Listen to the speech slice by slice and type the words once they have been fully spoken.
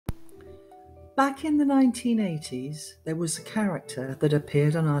Back in the 1980s, there was a character that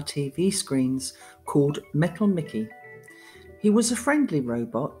appeared on our TV screens called Metal Mickey. He was a friendly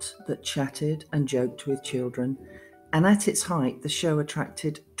robot that chatted and joked with children, and at its height, the show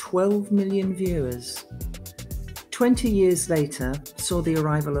attracted 12 million viewers. 20 years later saw the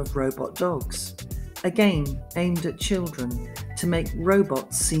arrival of robot dogs, a game aimed at children to make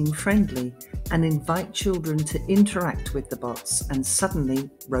robots seem friendly and invite children to interact with the bots, and suddenly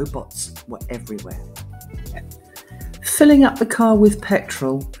robots were everywhere. Filling up the car with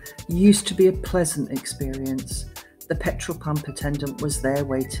petrol used to be a pleasant experience. The petrol pump attendant was there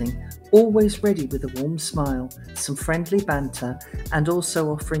waiting, always ready with a warm smile, some friendly banter, and also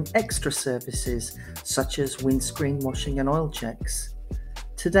offering extra services such as windscreen washing and oil checks.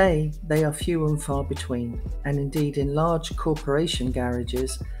 Today, they are few and far between, and indeed in large corporation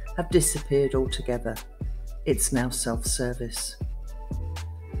garages have disappeared altogether. It's now self-service.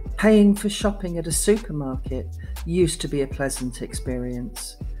 Paying for shopping at a supermarket used to be a pleasant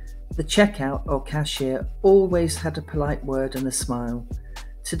experience. The checkout or cashier always had a polite word and a smile.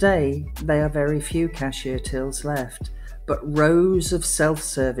 Today, there are very few cashier tills left, but rows of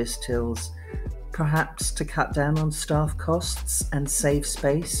self-service tills, perhaps to cut down on staff costs and save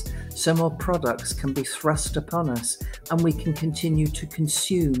space so more products can be thrust upon us and we can continue to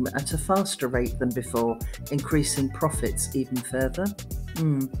consume at a faster rate than before, increasing profits even further.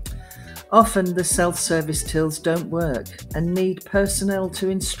 Often the self-service tills don't work and need personnel to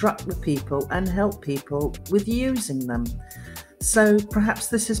instruct the people and help people with using them. So perhaps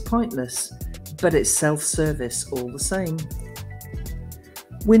this is pointless, but it's self-service all the same.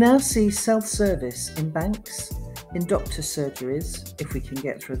 We now see self-service in banks, in doctor surgeries, if we can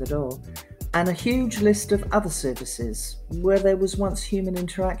get through the door, and a huge list of other services where there was once human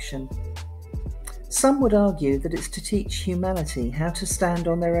interaction. Some would argue that it's to teach humanity how to stand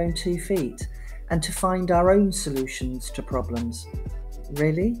on their own 2 feet and to find our own solutions to problems.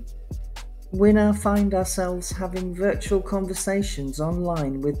 Really? We now find ourselves having virtual conversations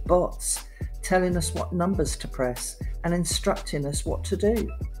online with bots telling us what numbers to press and instructing us what to do.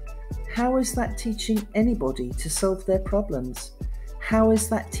 How is that teaching anybody to solve their problems? How is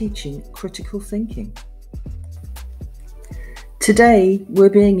that teaching critical thinking? Today, we're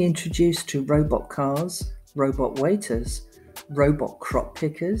being introduced to robot cars, robot waiters, robot crop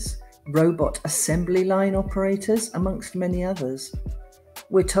pickers, robot assembly line operators, amongst many others.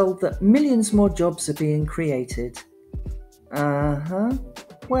 We're told that millions more jobs are being created.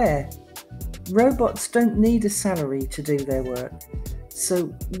 Where? Robots don't need a salary to do their work. So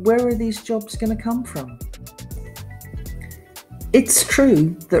where are these jobs going to come from? It's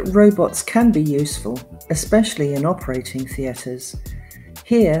true that robots can be useful, especially in operating theatres.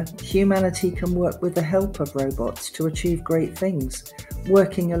 Here, humanity can work with the help of robots to achieve great things,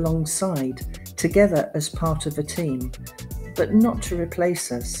 working alongside, together as part of a team, but not to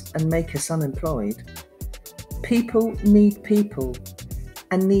replace us and make us unemployed. People need people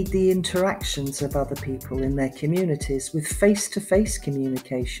and need the interactions of other people in their communities with face-to-face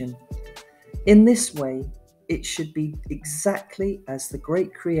communication. In this way, it should be exactly as the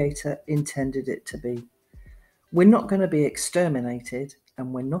great creator intended it to be. We're not going to be exterminated,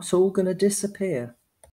 and we're not all going to disappear.